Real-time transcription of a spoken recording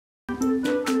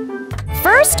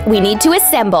First, we need to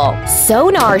assemble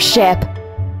sonar ship.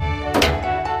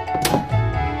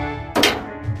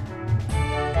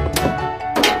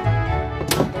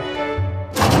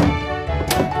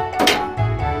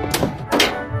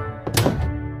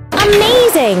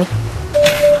 Amazing!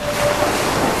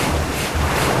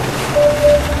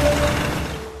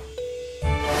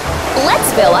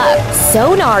 Let's fill up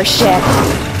sonar ship.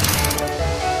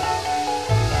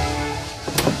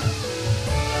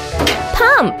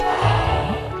 Pump.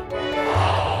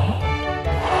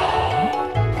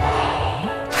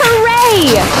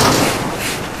 Hooray!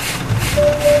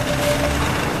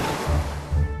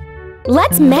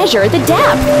 Let's measure the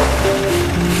depth.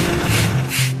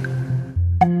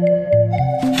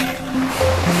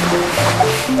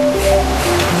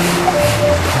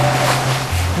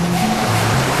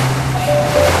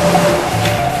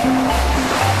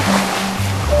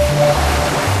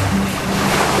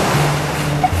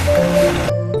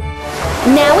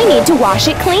 Now we need to wash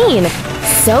it clean.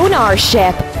 Sonar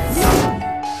ship.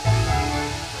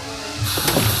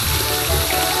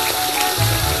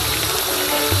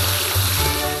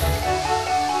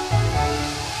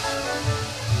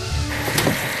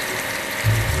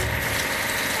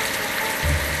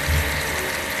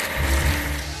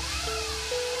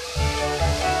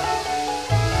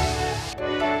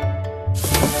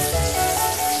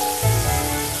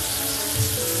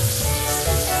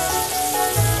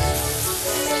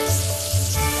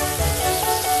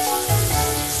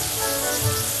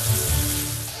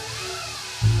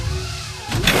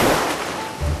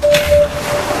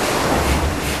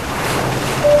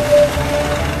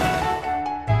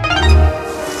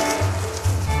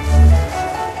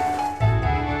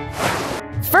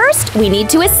 First, we need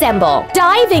to assemble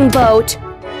diving boat.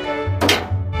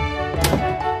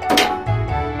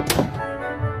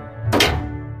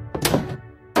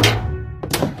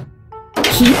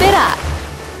 Keep it up.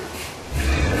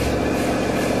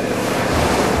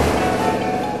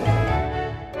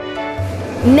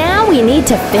 Now we need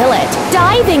to fill it.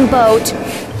 Diving boat.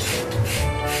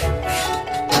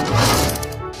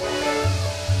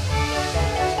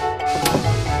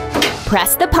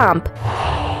 Press the pump.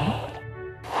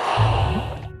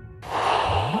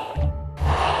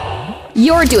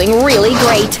 You're doing really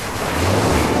great!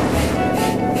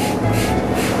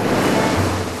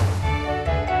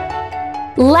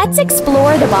 Let's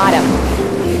explore the bottom.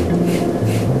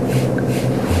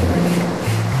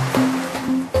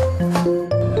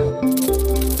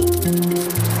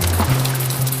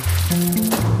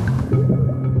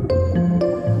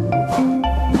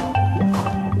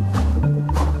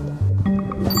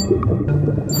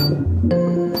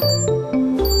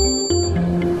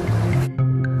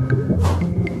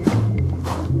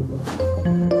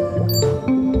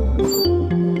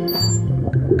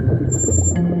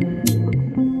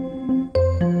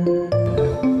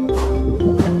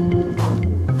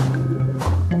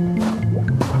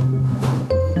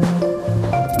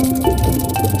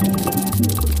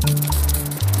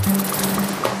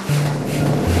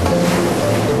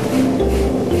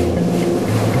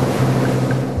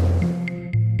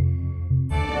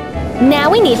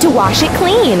 Now we need to wash it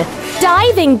clean.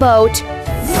 Diving boat.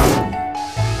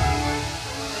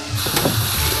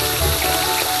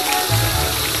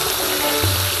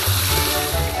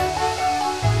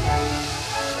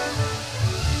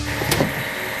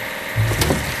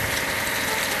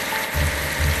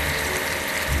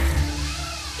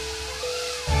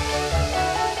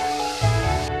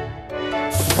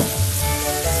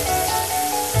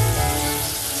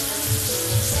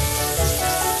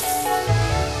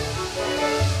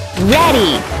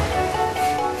 Ready!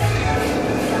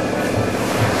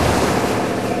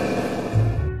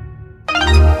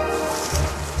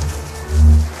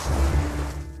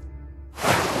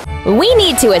 We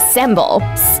need to assemble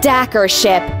stacker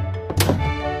ship.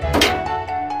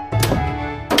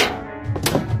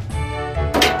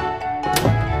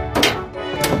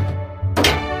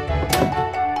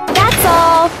 That's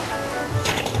all!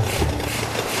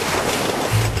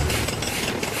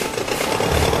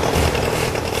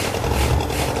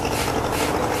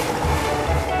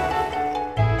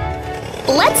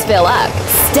 Let's fill up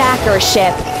stacker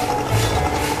ship.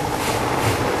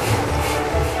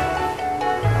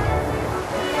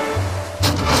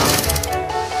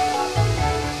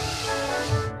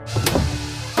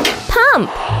 Pump.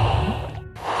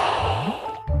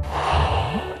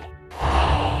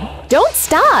 Don't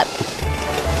stop.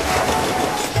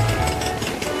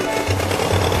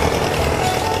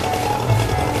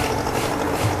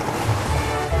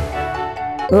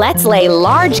 Let's lay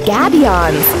large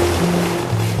gabions.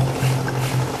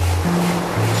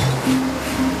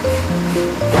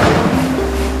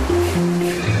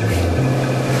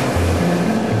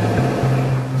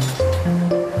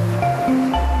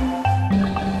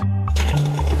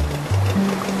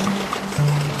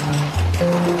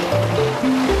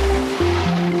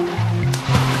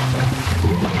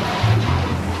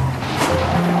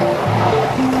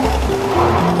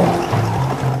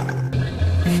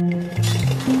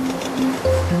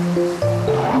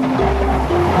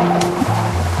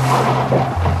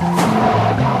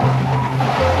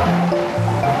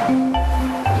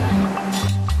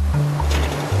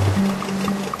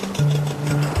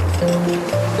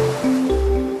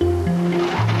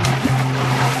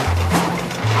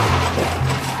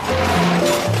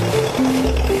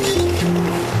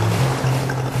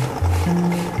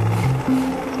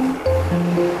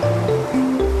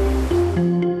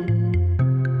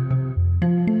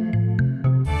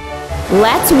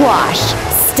 Let's wash.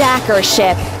 Stacker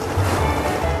ship.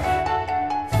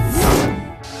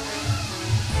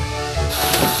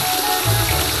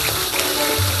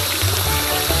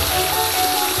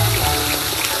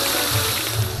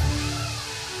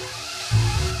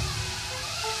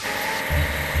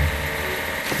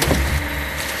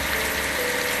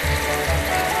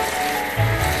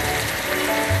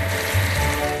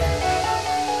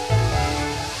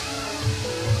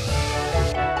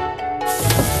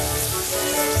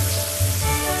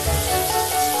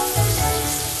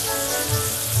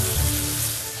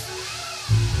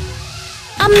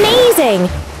 Amazing!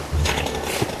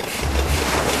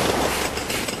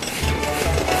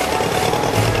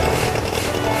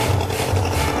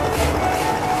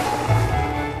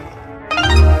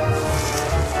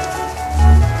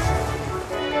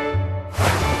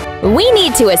 We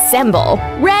need to assemble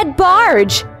red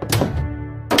barge.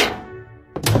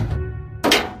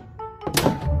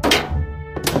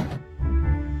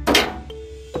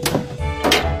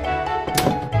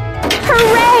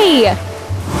 Hooray!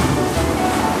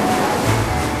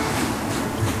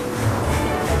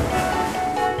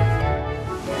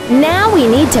 Now we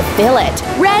need to fill it.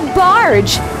 Red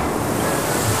barge!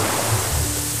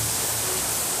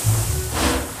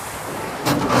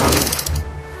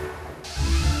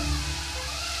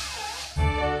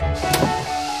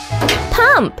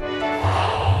 Pump!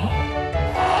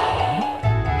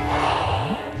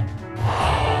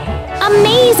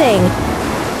 Amazing!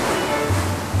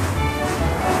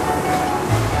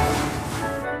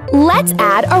 Let's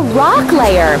add a rock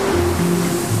layer.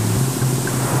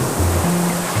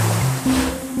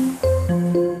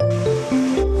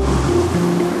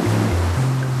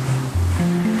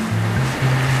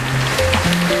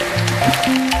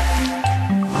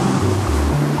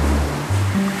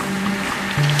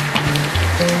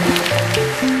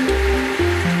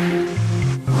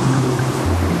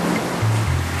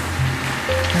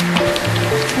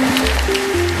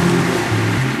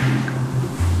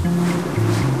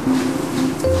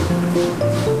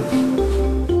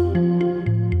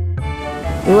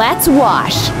 Let's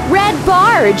wash. Red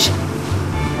barge!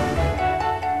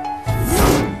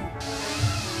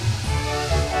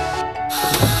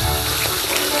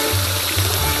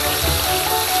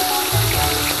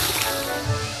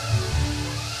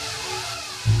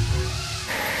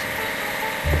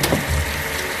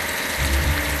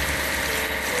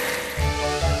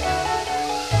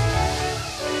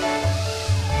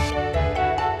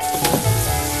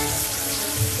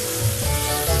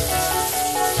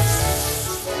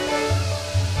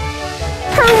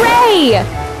 Hooray!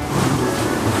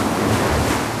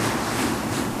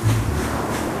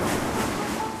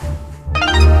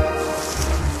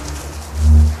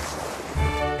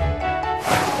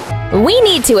 We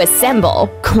need to assemble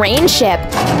crane ship.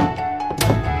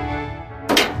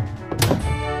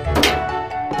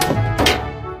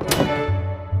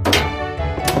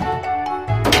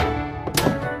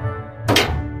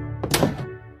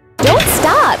 Don't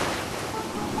stop!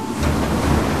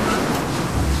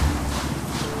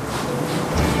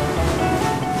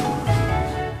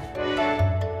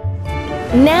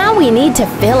 Now we need to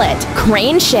fill it.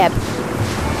 Crane ship.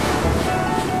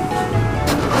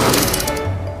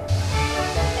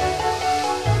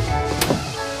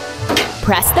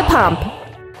 Press the pump.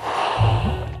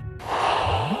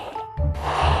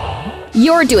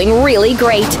 You're doing really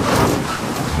great.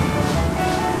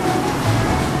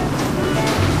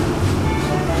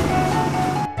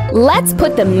 Let's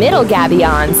put the middle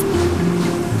gabions.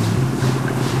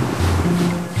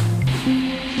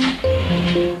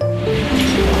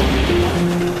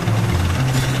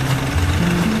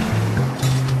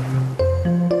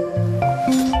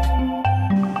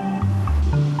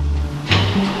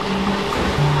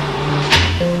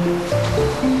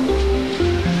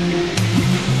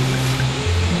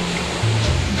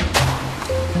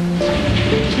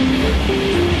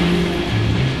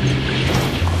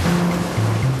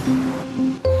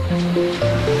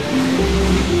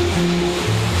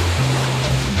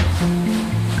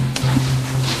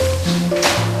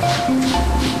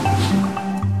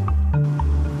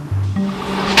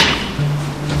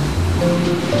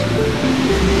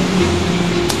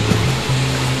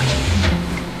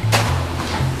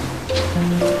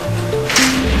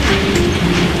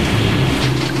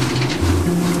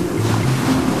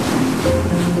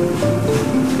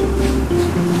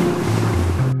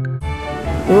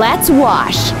 Let's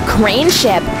wash. Crane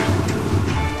ship.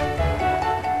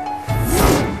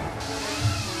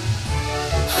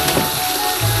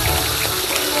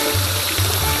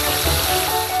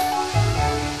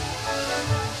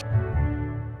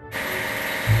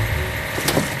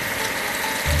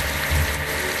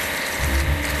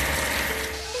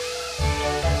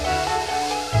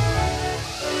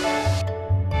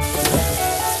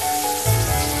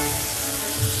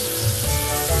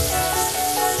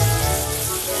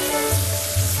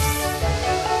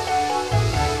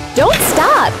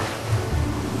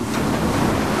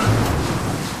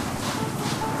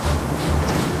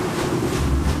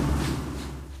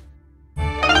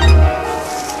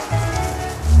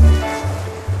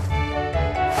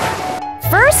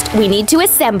 First, we need to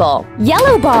assemble.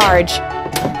 Yellow barge.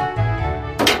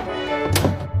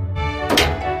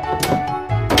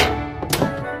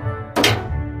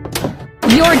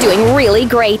 You're doing really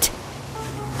great.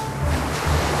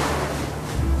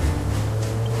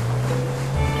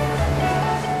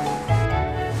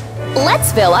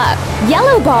 Let's fill up.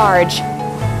 Yellow barge.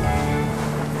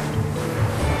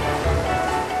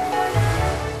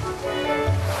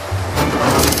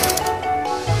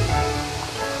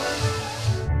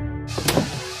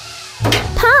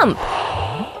 Pump.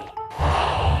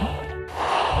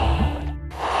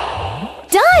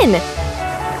 Done!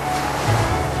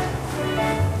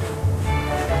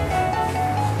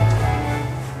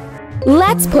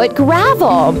 Let's put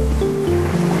gravel.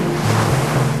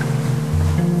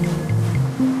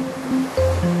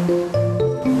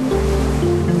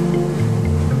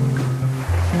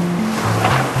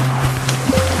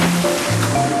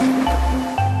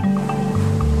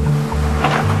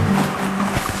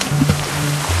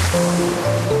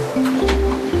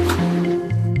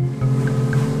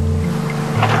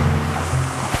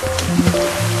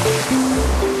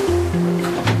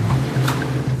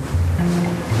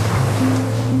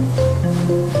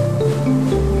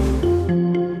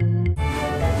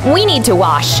 We need to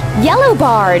wash. Yellow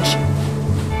barge.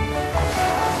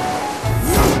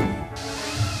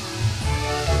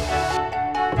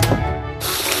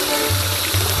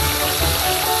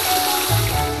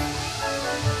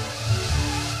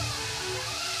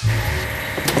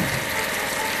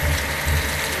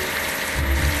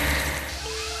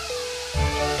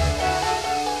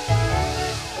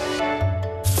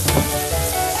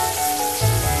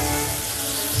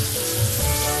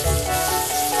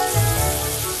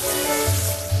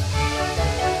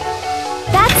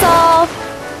 That's all.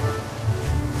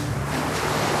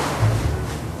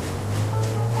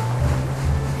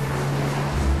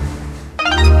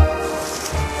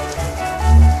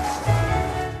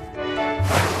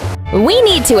 We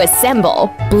need to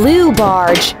assemble. Blue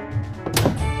barge.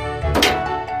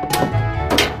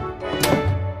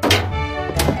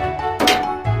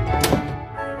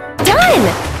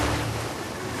 Done!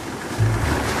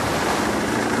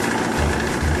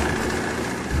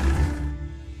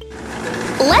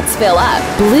 Let's fill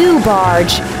up. Blue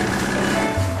barge.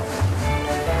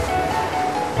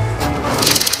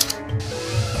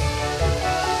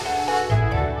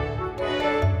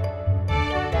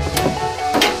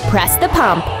 Press the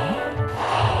pump.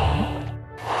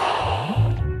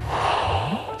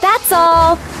 That's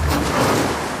all.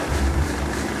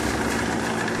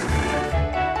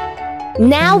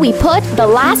 Now we put the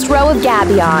last row of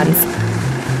gabions.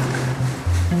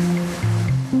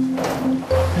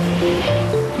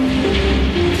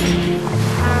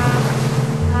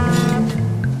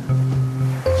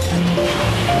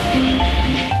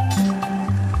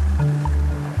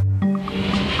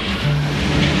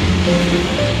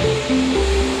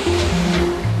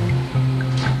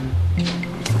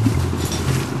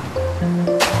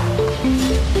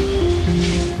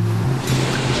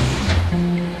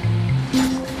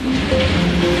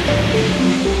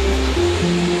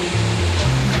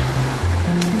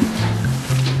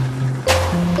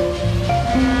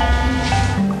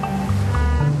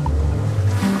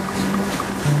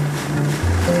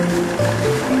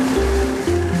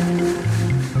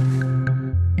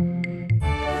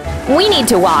 We need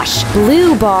to wash.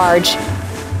 Blue barge.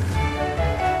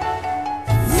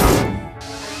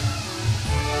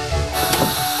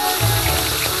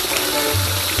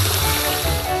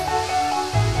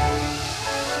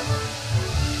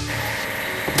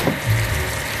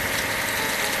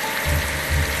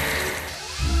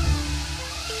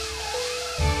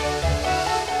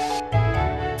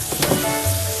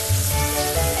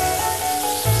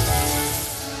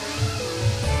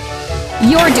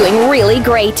 You're doing really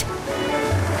great.